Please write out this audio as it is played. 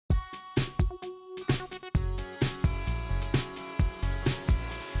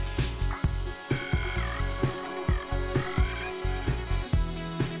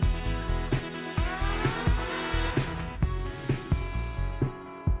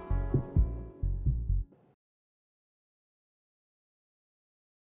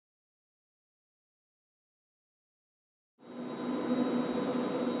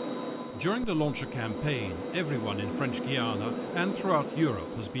During the launcher campaign, everyone in French Guiana and throughout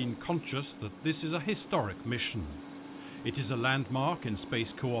Europe has been conscious that this is a historic mission. It is a landmark in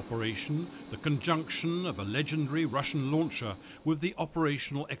space cooperation, the conjunction of a legendary Russian launcher with the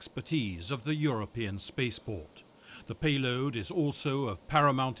operational expertise of the European spaceport. The payload is also of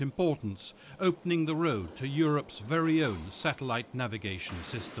paramount importance, opening the road to Europe's very own satellite navigation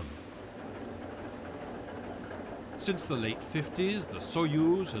system. Since the late 50s, the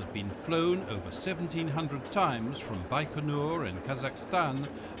Soyuz has been flown over 1,700 times from Baikonur in Kazakhstan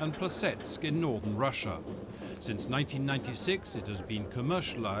and Plesetsk in northern Russia. Since 1996, it has been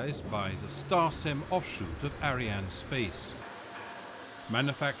commercialized by the Starsem offshoot of Arianespace.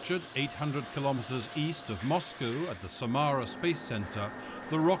 Manufactured 800 kilometers east of Moscow at the Samara Space Center,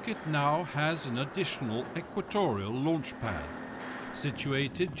 the rocket now has an additional equatorial launch pad.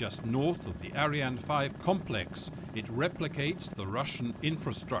 Situated just north of the Ariane 5 complex, it replicates the Russian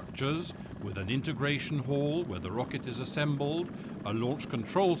infrastructures with an integration hall where the rocket is assembled, a launch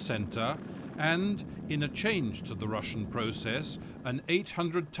control center, and, in a change to the Russian process, an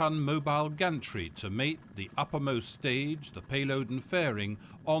 800-ton mobile gantry to mate the uppermost stage, the payload and fairing,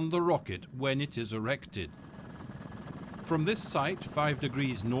 on the rocket when it is erected. From this site, 5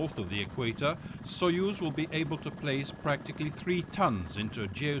 degrees north of the equator, Soyuz will be able to place practically 3 tons into a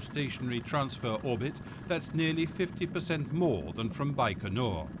geostationary transfer orbit that's nearly 50% more than from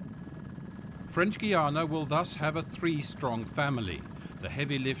Baikonur. French Guiana will thus have a 3-strong family: the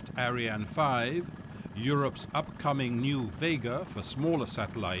heavy-lift Ariane 5, Europe's upcoming new Vega for smaller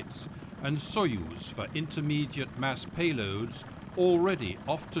satellites, and Soyuz for intermediate mass payloads, already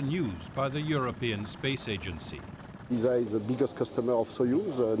often used by the European Space Agency. ESA is the biggest customer of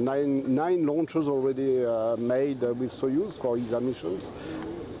Soyuz. Nine launches already made with Soyuz for ESA missions.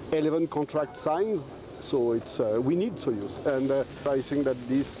 11 contracts signed, so we need Soyuz. And I think that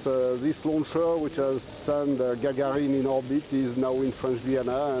this launcher, which has sent Gagarin in orbit, is now in French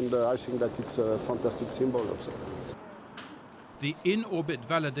Guiana, and I think that it's a fantastic symbol also. The in-orbit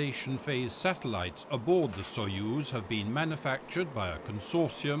validation phase satellites aboard the Soyuz have been manufactured by a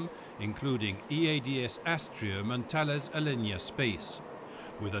consortium including EADS Astrium and Thales Alenia Space.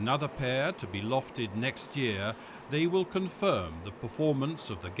 With another pair to be lofted next year, they will confirm the performance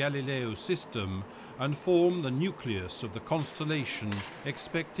of the Galileo system and form the nucleus of the constellation,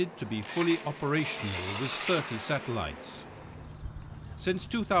 expected to be fully operational with 30 satellites. Since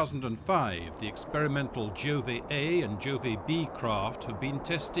 2005, the experimental Giove A and Giove B craft have been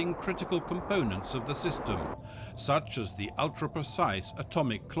testing critical components of the system, such as the ultra-precise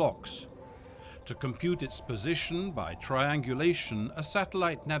atomic clocks. To compute its position by triangulation, a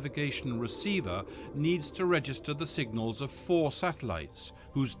satellite navigation receiver needs to register the signals of 4 satellites,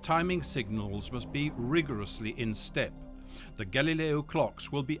 whose timing signals must be rigorously in step. The Galileo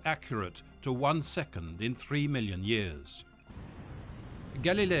clocks will be accurate to 1 second in 3 million years.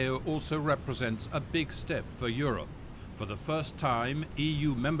 Galileo also represents a big step for Europe. For the first time,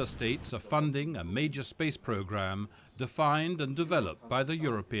 EU member states are funding a major space program defined and developed by the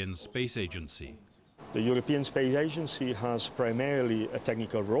European Space Agency. The European Space Agency has primarily a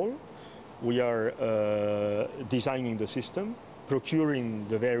technical role. We are designing the system, procuring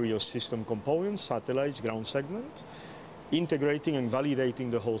the various system components, satellites, ground segment, integrating and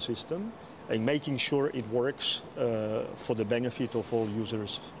validating the whole system, and making sure it works for the benefit of all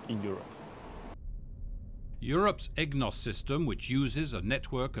users in Europe. Europe's EGNOS system, which uses a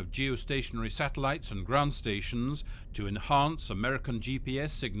network of geostationary satellites and ground stations to enhance American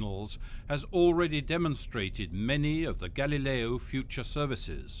GPS signals, has already demonstrated many of the Galileo future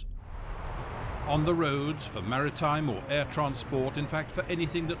services. On the roads, for maritime or air transport, in fact for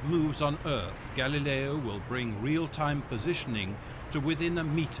anything that moves on Earth, Galileo will bring real-time positioning to within a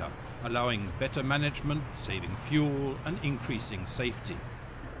meter, allowing better management, saving fuel and increasing safety.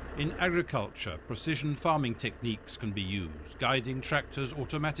 In agriculture, precision farming techniques can be used, guiding tractors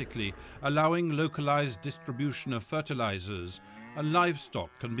automatically, allowing localized distribution of fertilizers, and livestock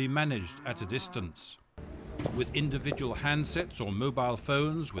can be managed at a distance. With individual handsets or mobile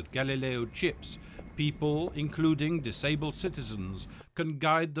phones with Galileo chips, people, including disabled citizens, can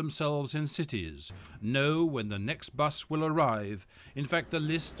guide themselves in cities, know when the next bus will arrive. In fact, the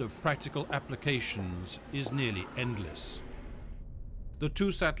list of practical applications is nearly endless. The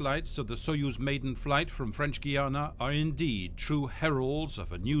 2 satellites of the Soyuz maiden flight from French Guiana are indeed true heralds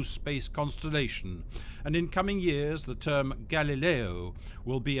of a new space constellation, and in coming years the term Galileo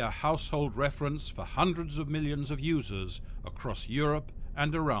will be a household reference for hundreds of millions of users across Europe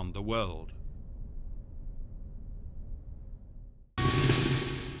and around the world.